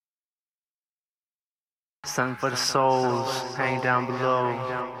Something for the souls. Hang down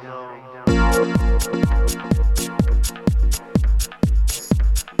below.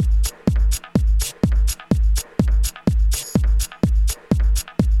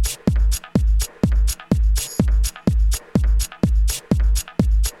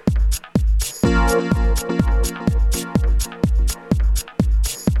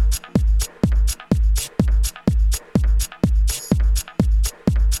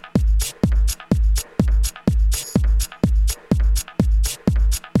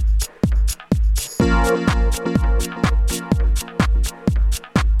 You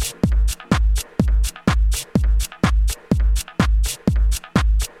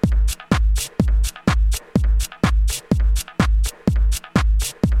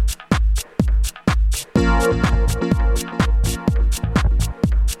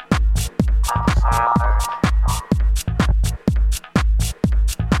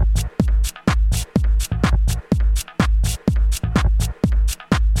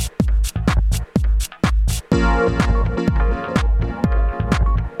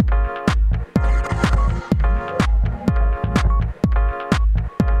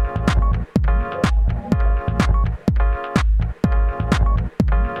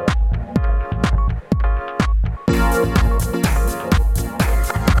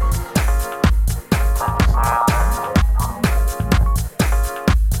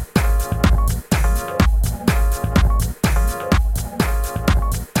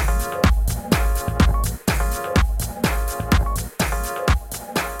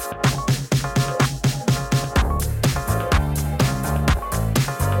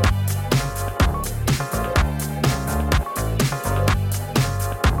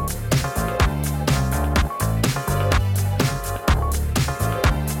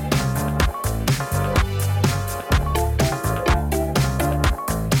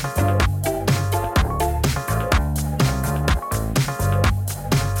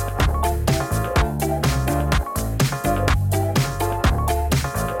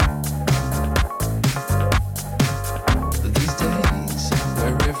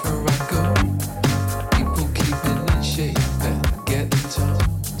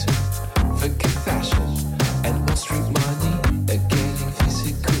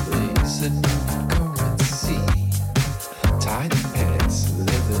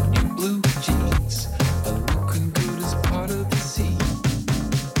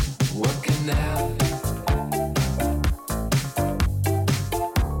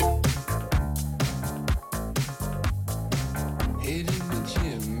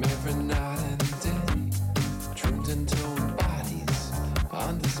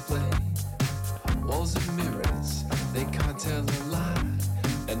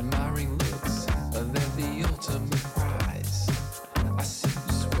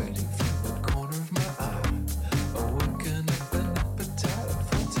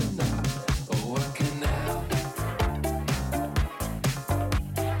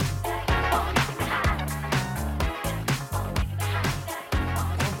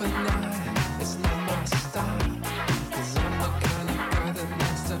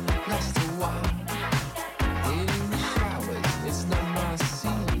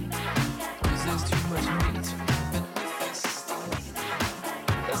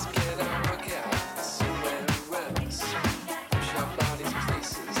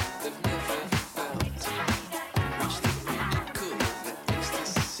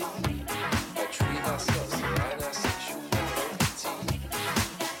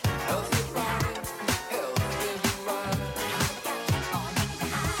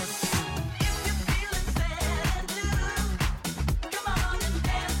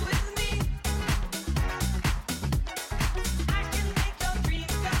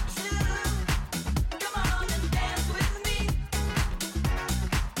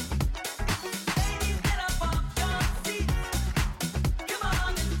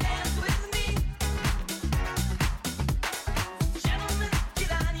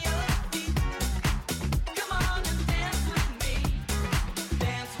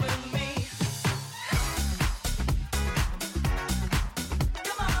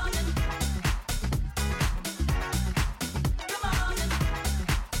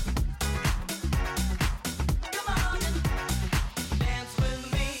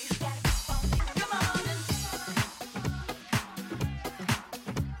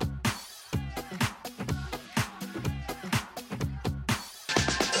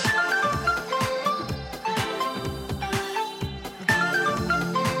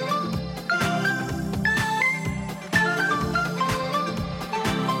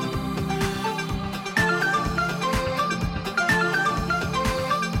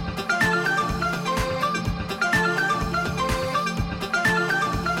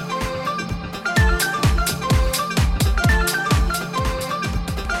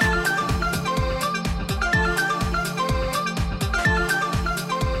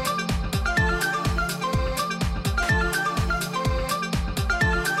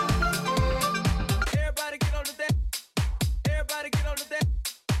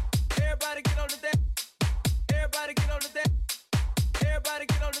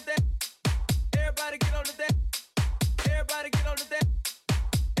Everybody get on the deck.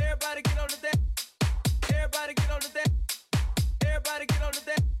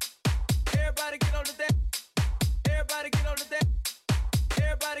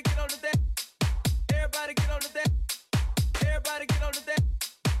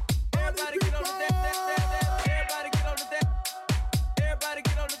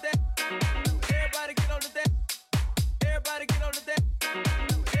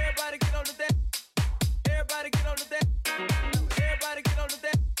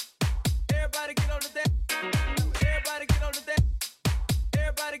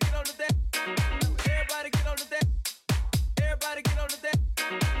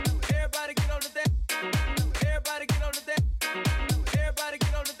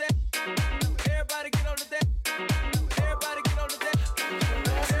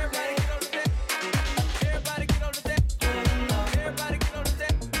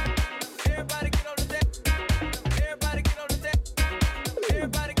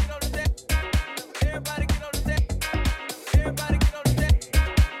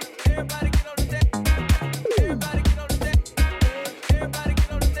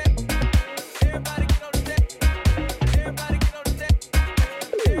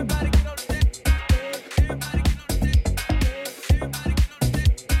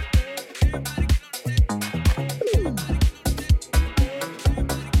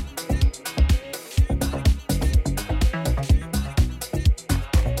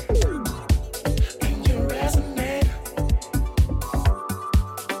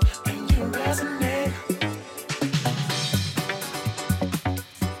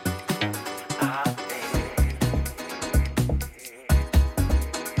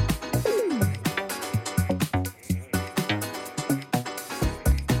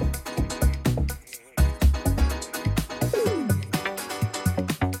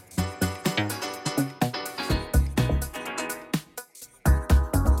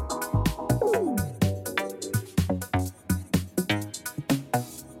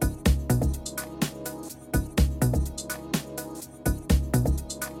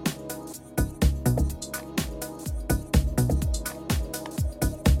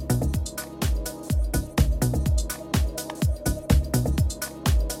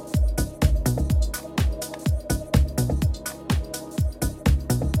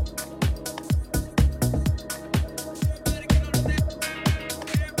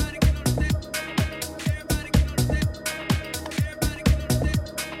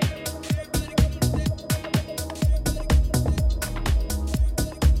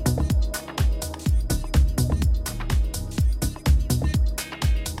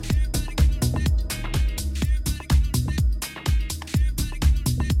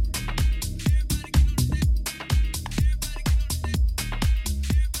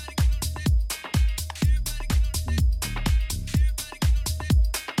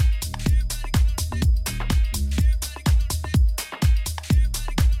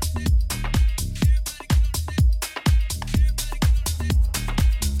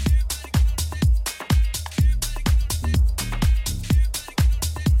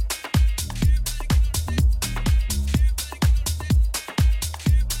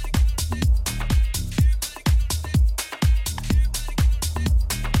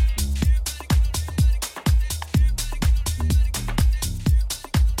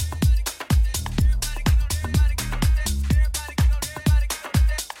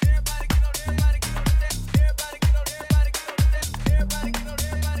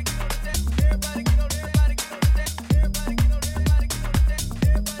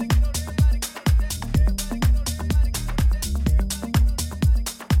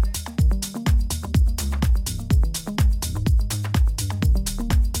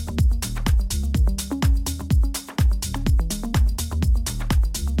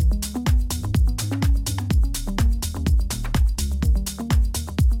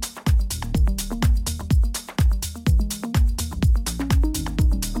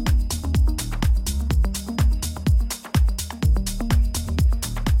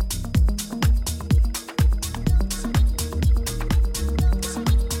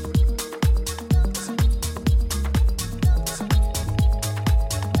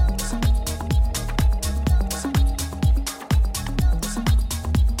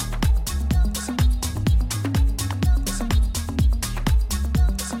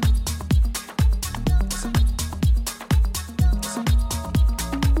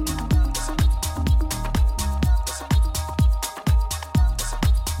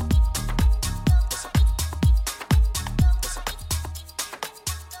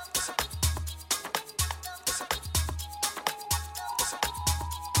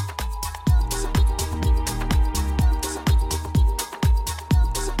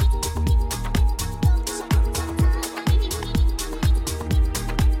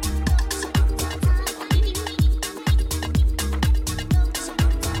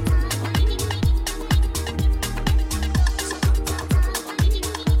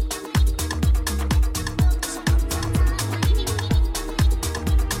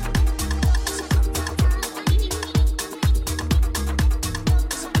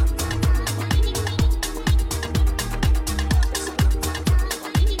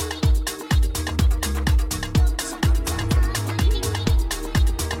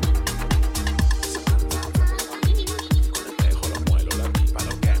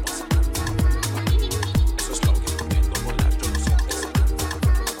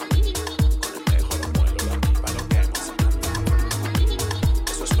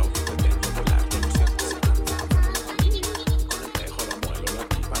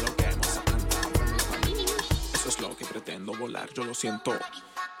 queriendo volar, yo lo siento.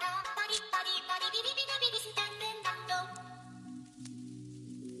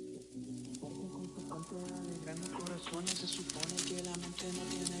 Se supone que la mente no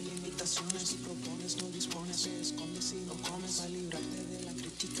tiene limitaciones. Si propones, no dispones, se esconde si no comes. Para librarte de la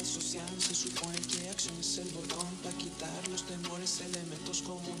crítica social, se supone que acción es el botón. Para quitar los temores, elementos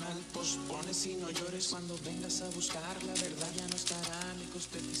comunal. Pospones y no llores cuando vengas a buscar. La verdad ya no estará,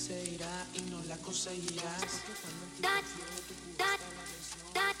 lejos de ti se irá y no la conseguirás.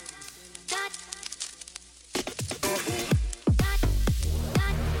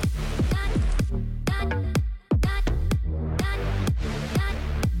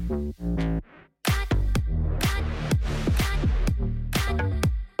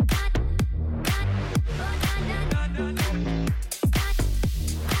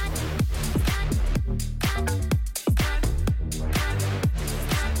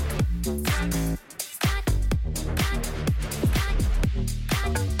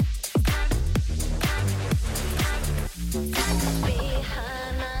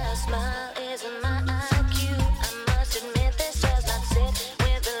 Smile isn't my IQ. I must admit this does not sit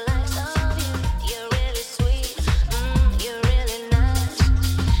with the likes of you.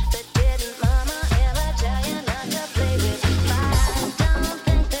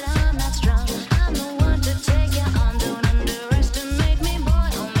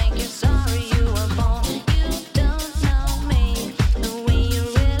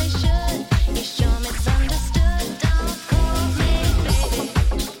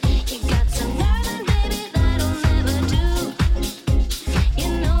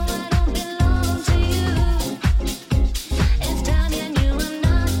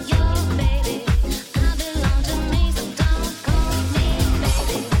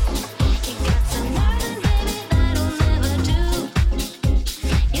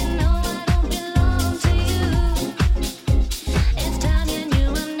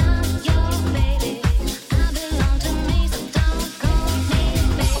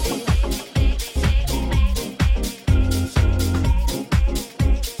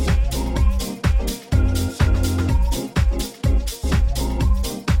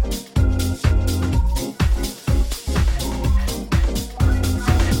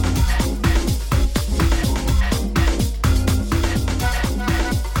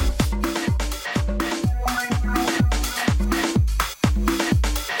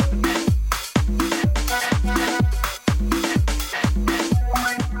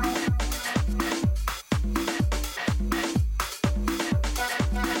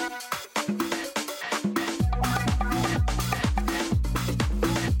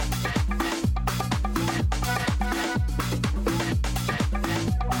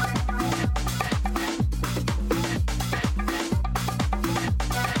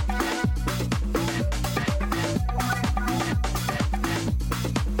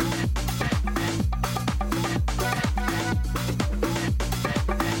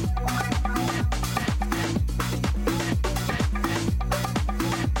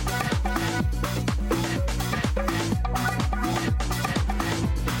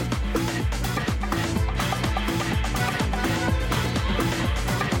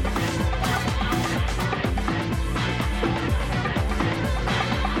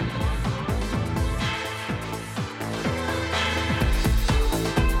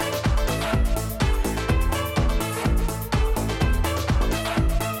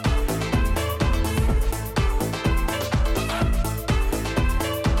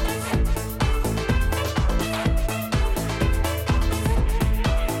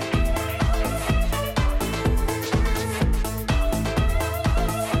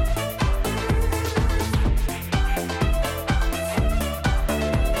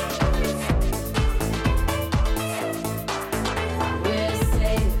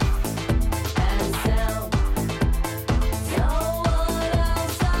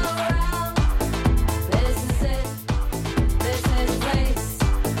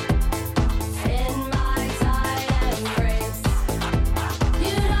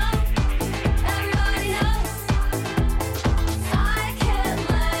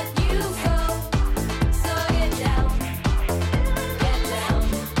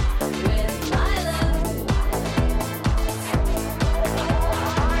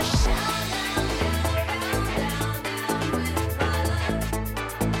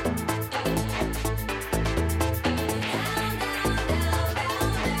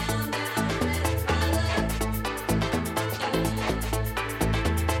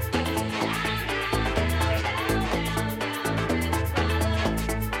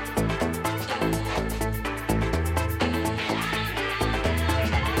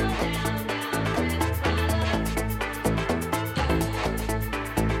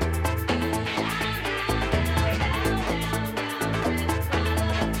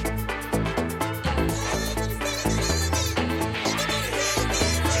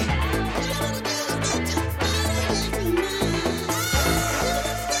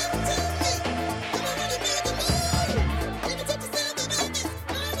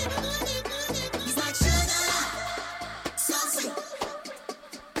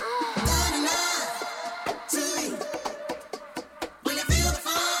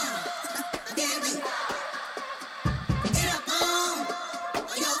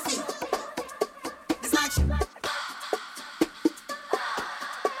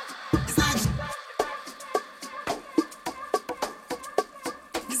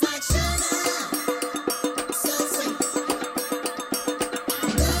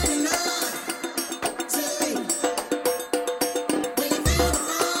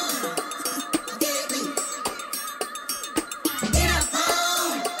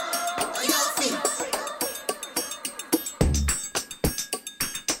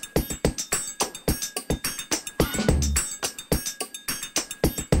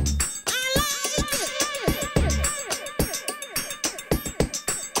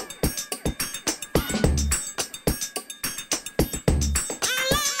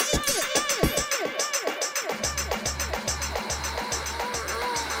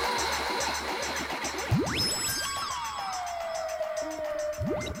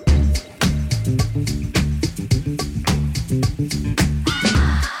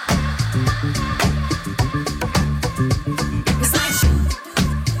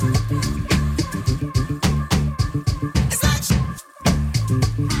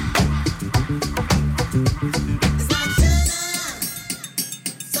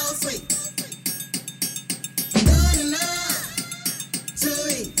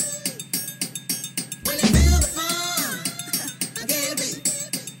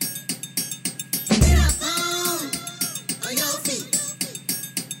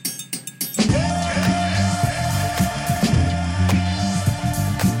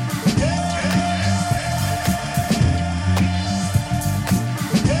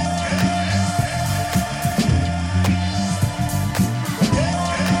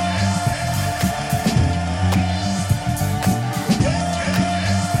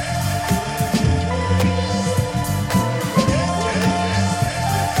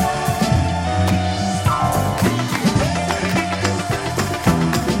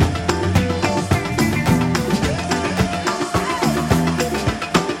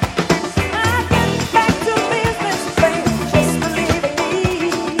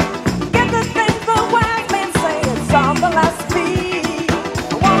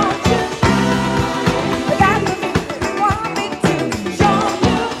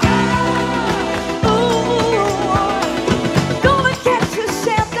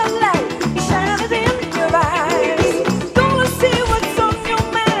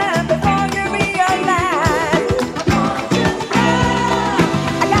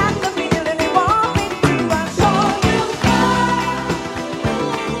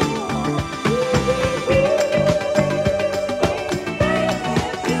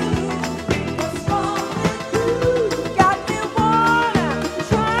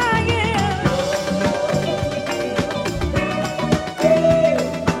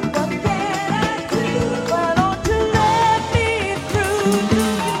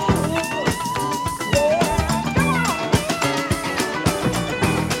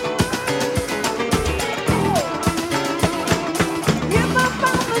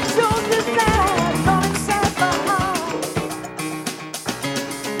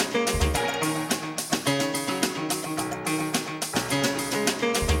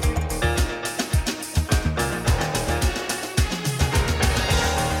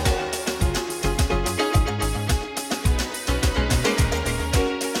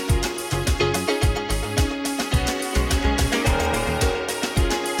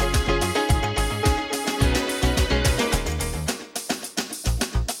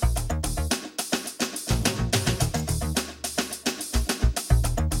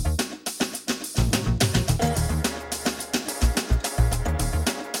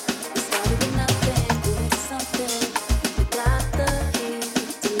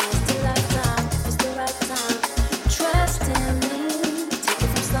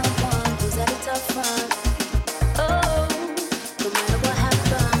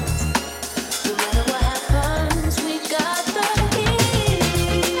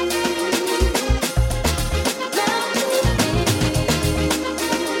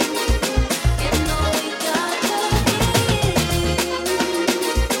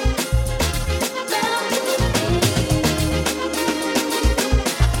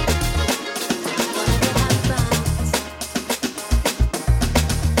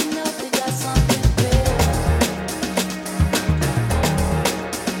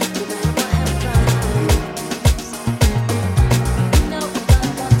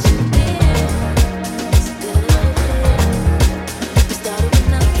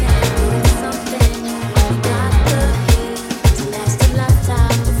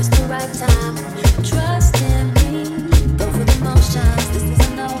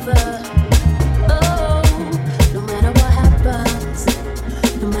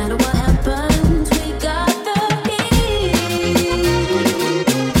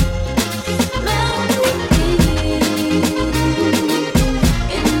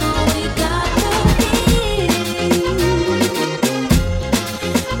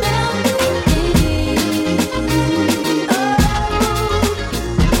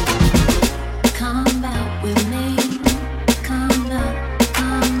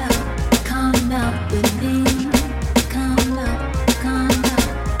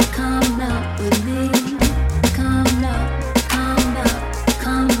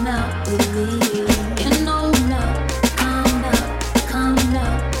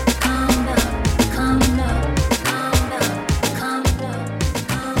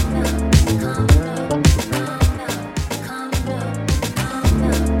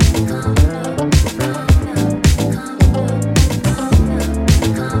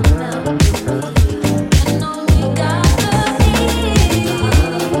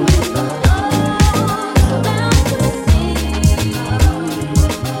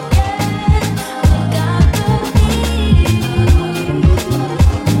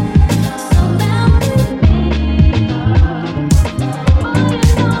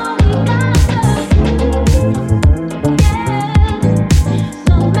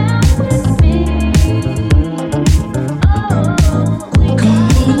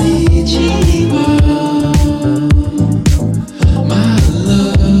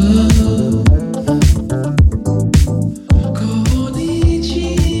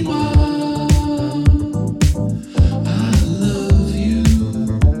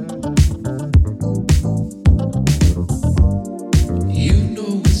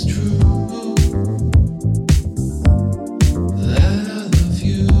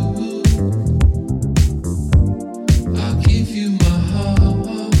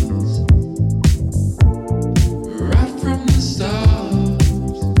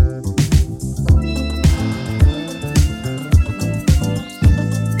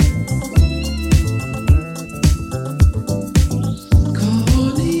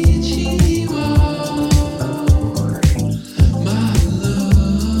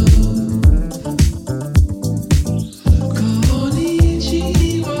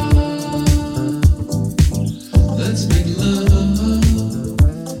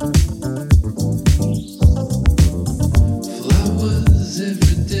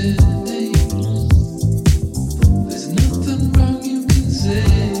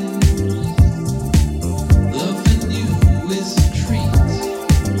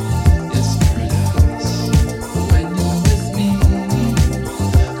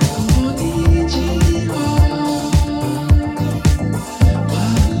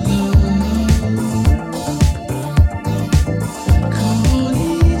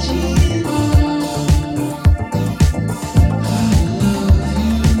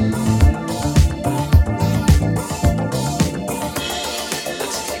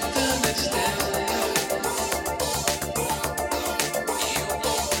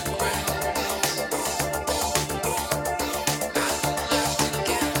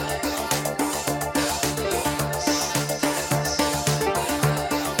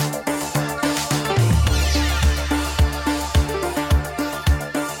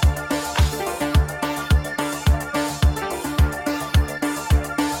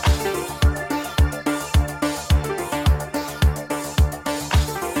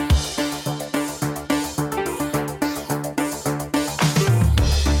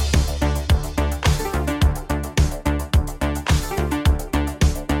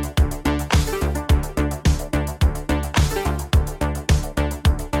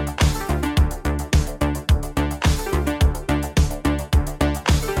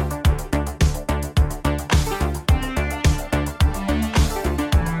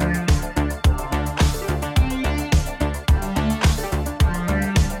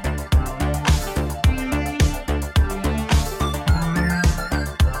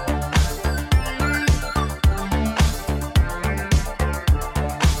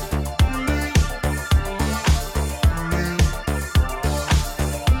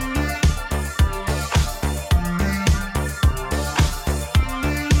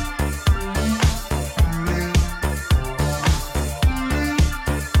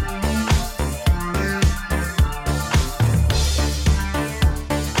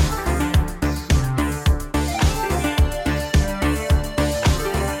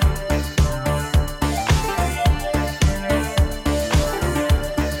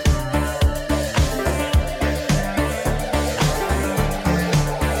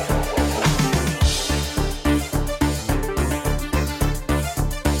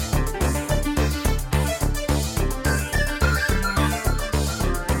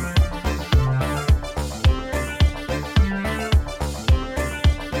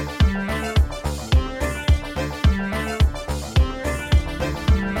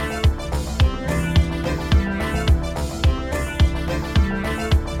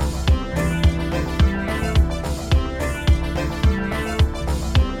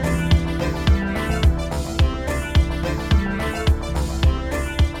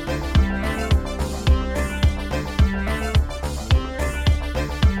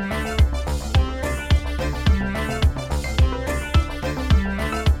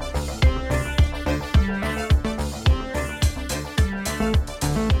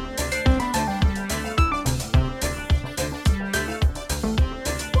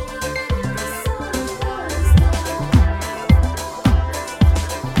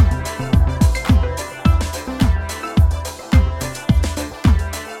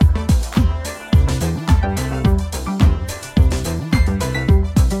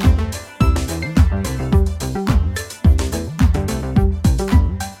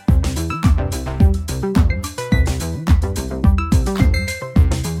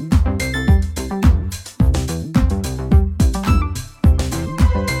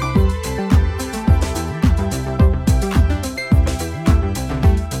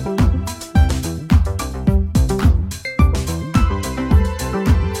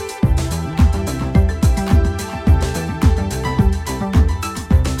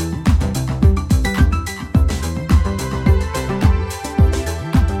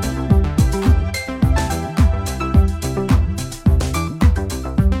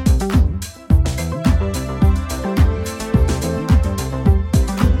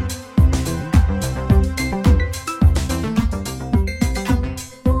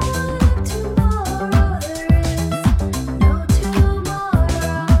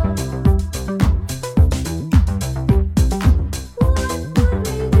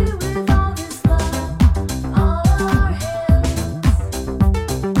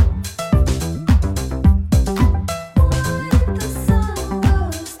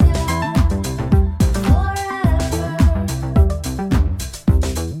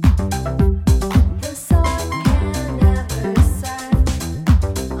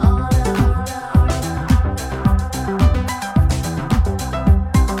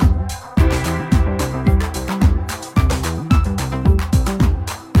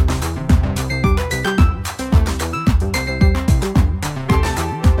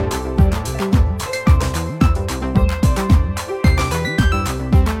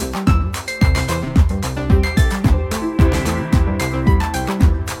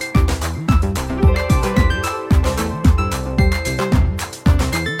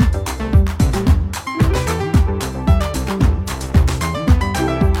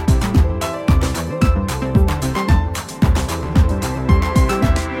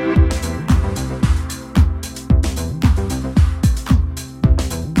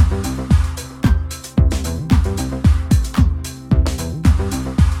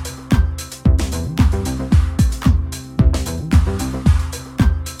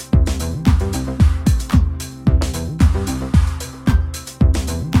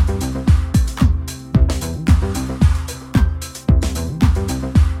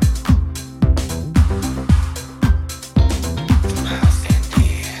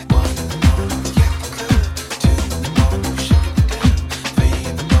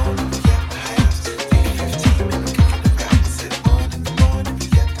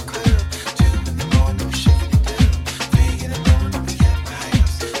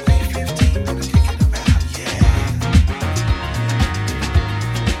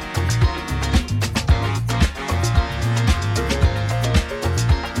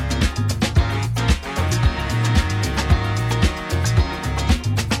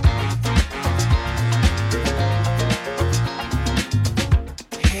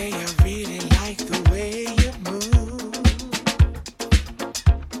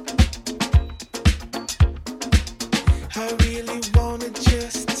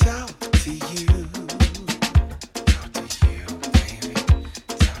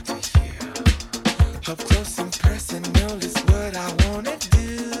 Up close and personal is what I wanna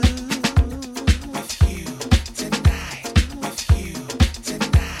do with you tonight, with you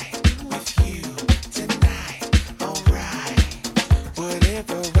tonight, with you tonight. Alright,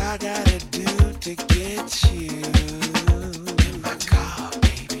 whatever I gotta do to get you in my car,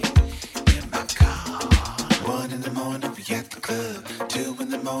 baby, in my car. 1 in the morning we at the club, 2 in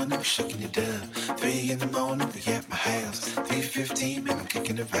the morning we shaking it up, 3 in the morning we at my house, 3:15 man I'm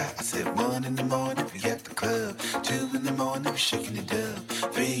kicking it right. I said 1 in the morning we at the club, 2 in the morning we shaking it up,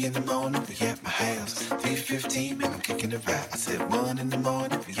 3 in the morning we at my house, 3:15 man I'm kicking it right. I said 1 in the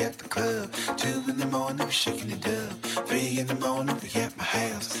morning we at the club, 2 in the morning we shaking it up, 3 in the morning we at my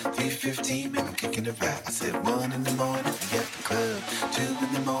house, 3:15 man I'm kicking it right. I said 1 in the morning we at the club, 2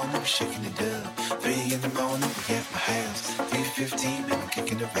 in the morning we shaking it up, 3 in the morning we at my house, 3:15 man I'm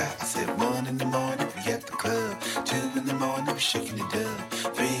kicking it right. I said 1 in the morning we at the club, 2 in the morning we shaking it up,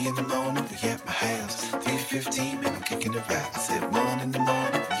 3 in the morning we at my house, 3:15 man I'm kicking it right. I said 1 in the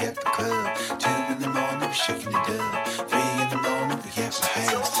morning we at the club, 2 in the morning we shaking it up, 3 in the morning we at my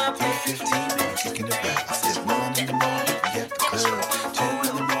house, 3:15 man I'm kicking it right. I said 1 in the morning we at the club, 2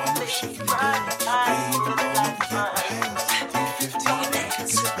 in the morning we shaking it up, 3 in the morning we at my house, 3:15 man I'm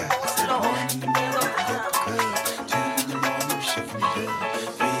kicking it right. I said 1 in the morning we at the club, 2 in the morning we shaking it up,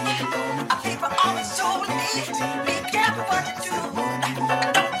 3 in the morning we at my house, 3:15 man I'm kicking it right. I said 1 in the morning.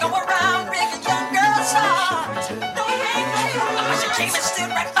 Go around breaking young girls' hearts. No rain, no you. She came and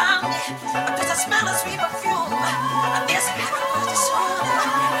stood right by me. There's a smell of sweet perfume. This mirror was the swoon.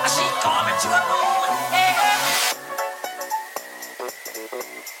 She called me to her room. Hey, hey.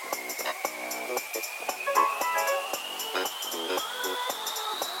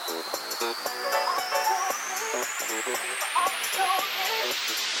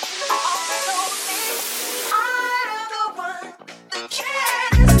 I'm the one that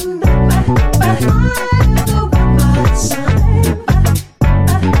cares. But I'm the one, my son.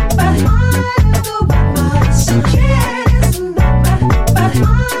 But I'm the one, my son cares. But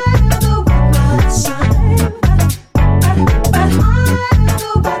I'm the one, my son. But I'm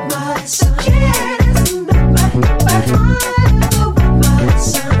the one, my son cares. But I'm the one, my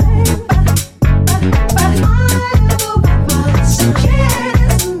son. But I'm the one, my son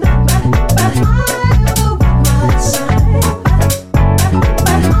cares. But I'm the one, my son.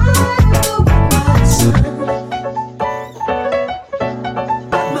 But I'm the one, my son.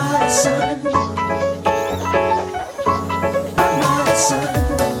 My son. My son.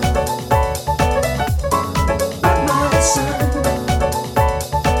 My son.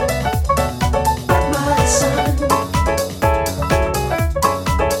 My son.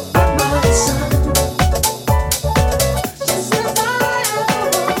 My son. Just as I am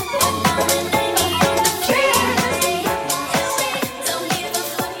the Don't give a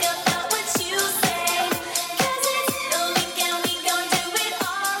fuck about what you say, 'cause it's the weekend, we gon' do it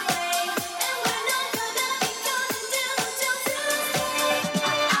all way. And we're not gonna be going down till Tuesday.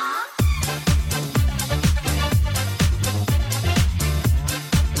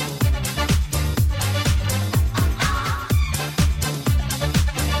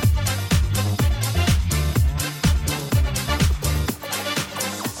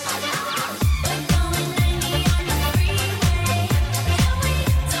 We're going 90 on the freeway, and we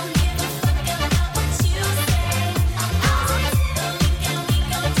don't give a fuck about what you say. 'Cause it's the weekend, we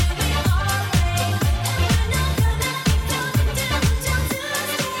gon' do it all way. And we're not gonna be going down till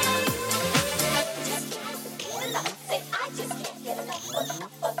Tuesday. Just can't get enough. Say I just can't get enough.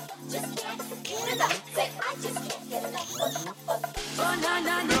 Just can't get enough. Say I just can't get enough. Oh na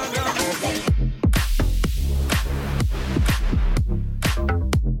na na na.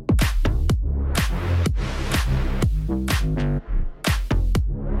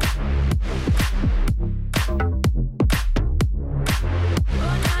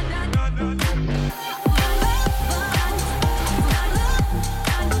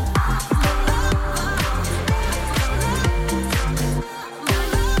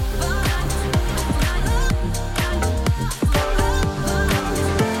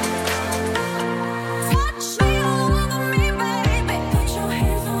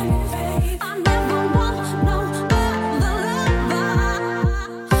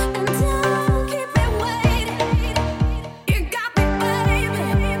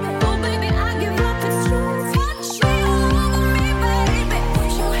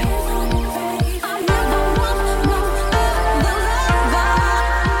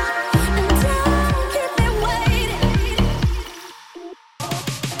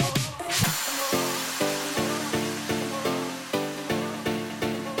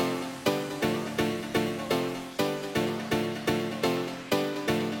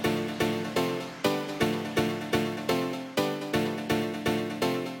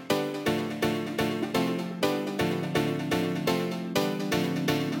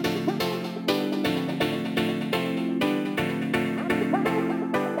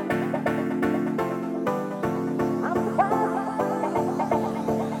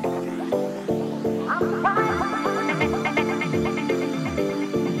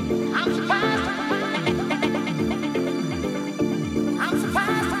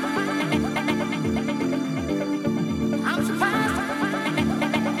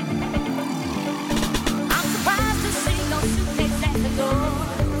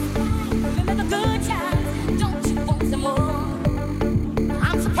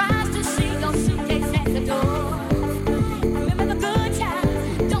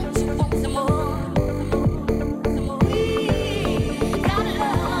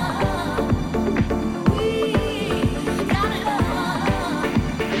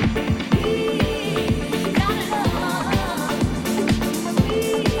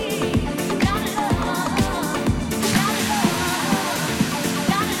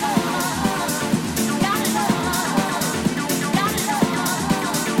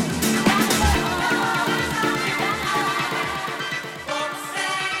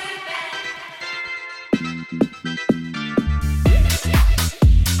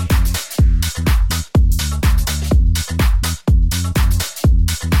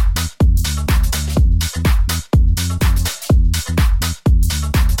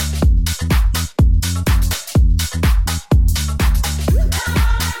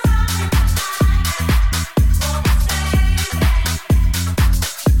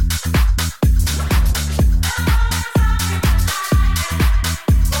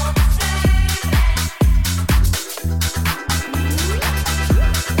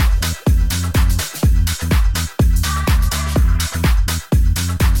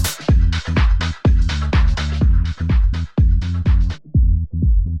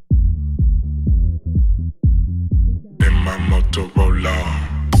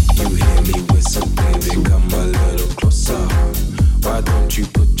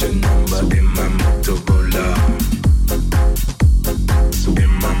 put your number in my Motorola?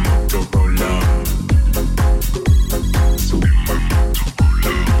 In my Motorola.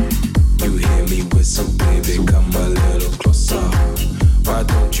 You hear me whistle, baby, come a little closer. Why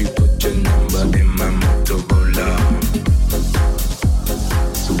don't you put your number in my Motorola?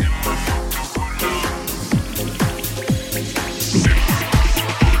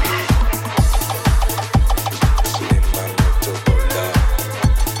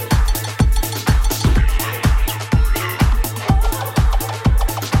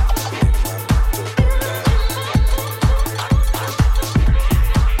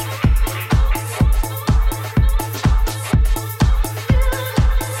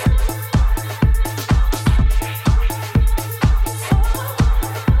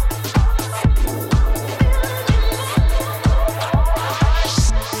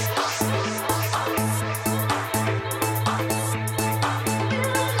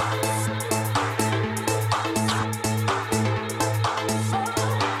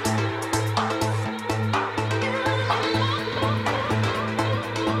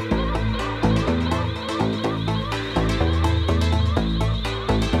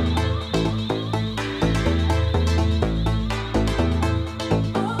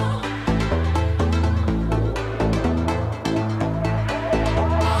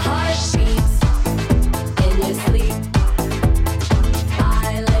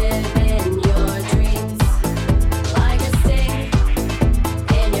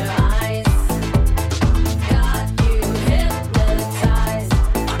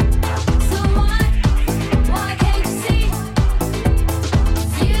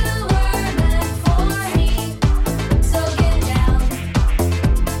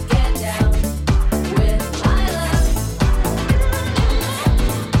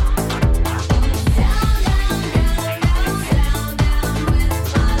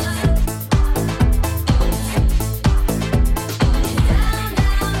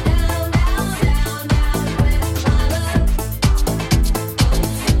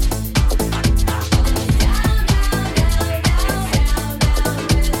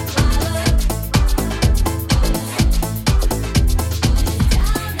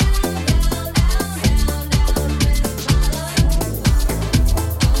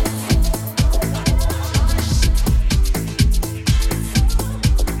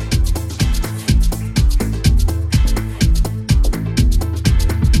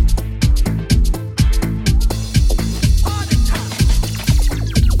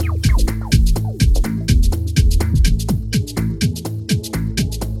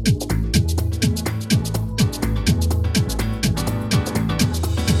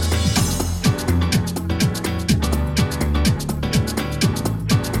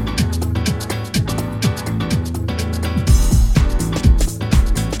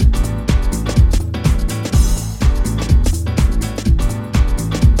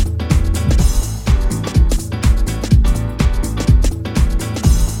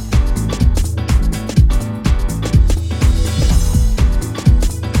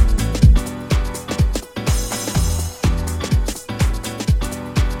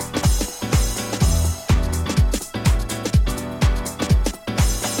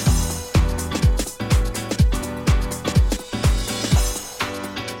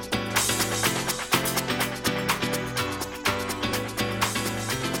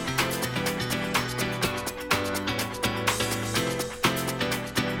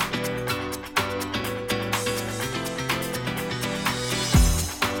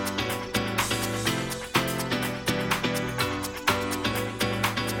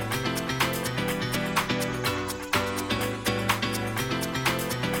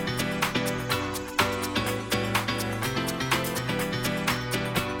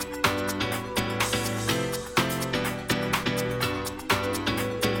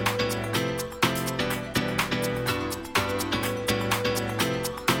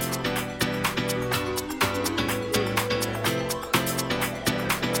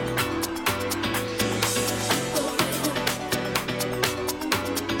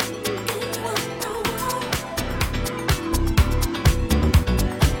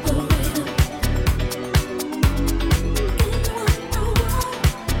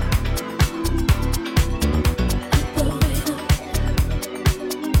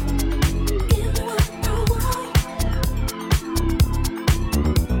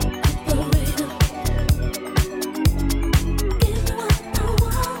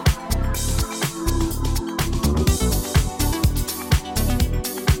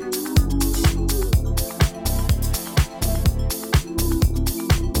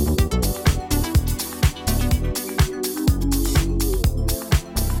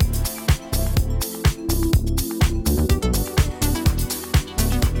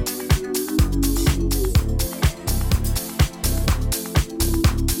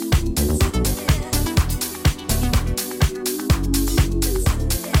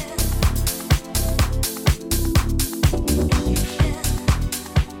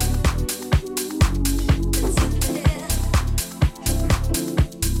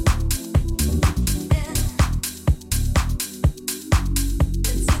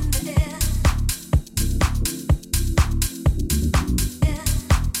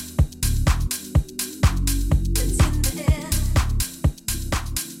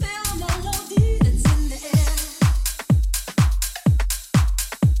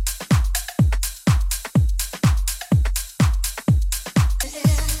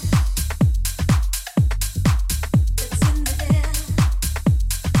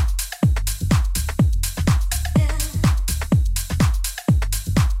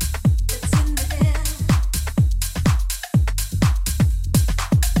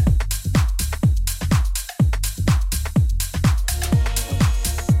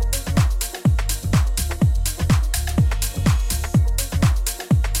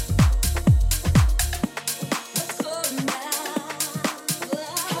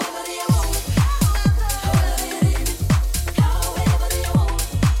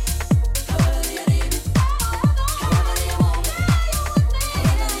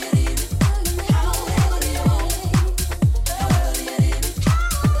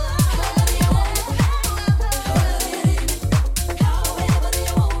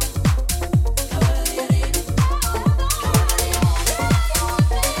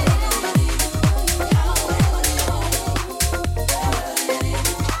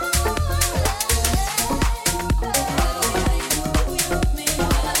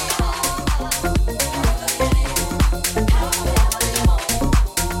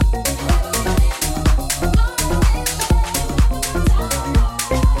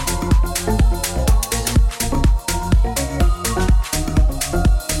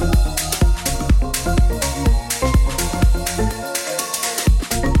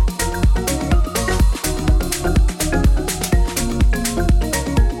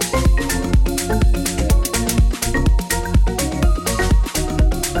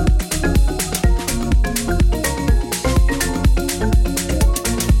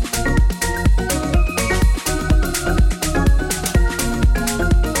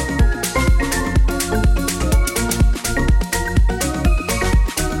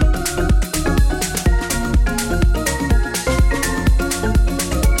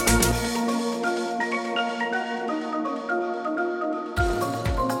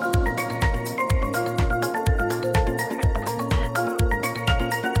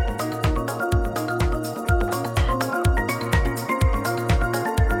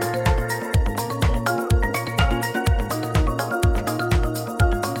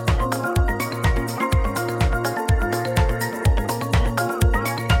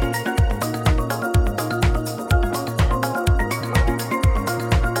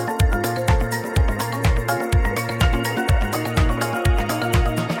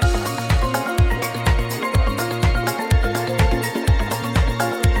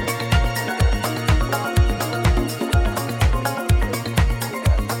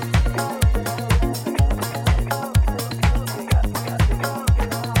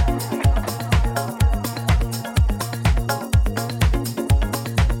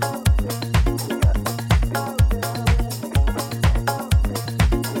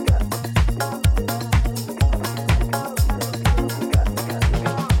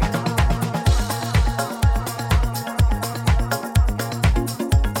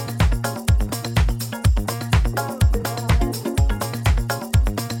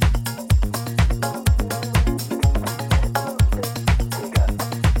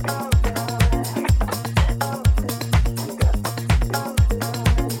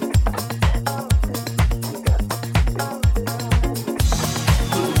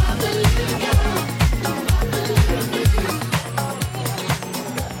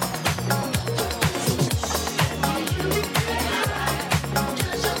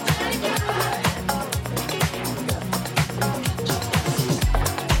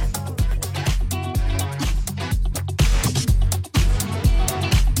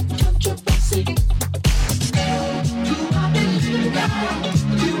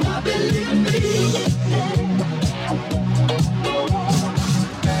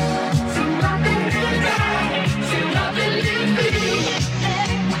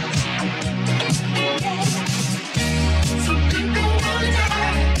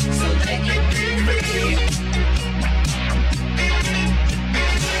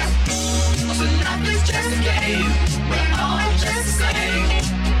 just a game. We're all just the same.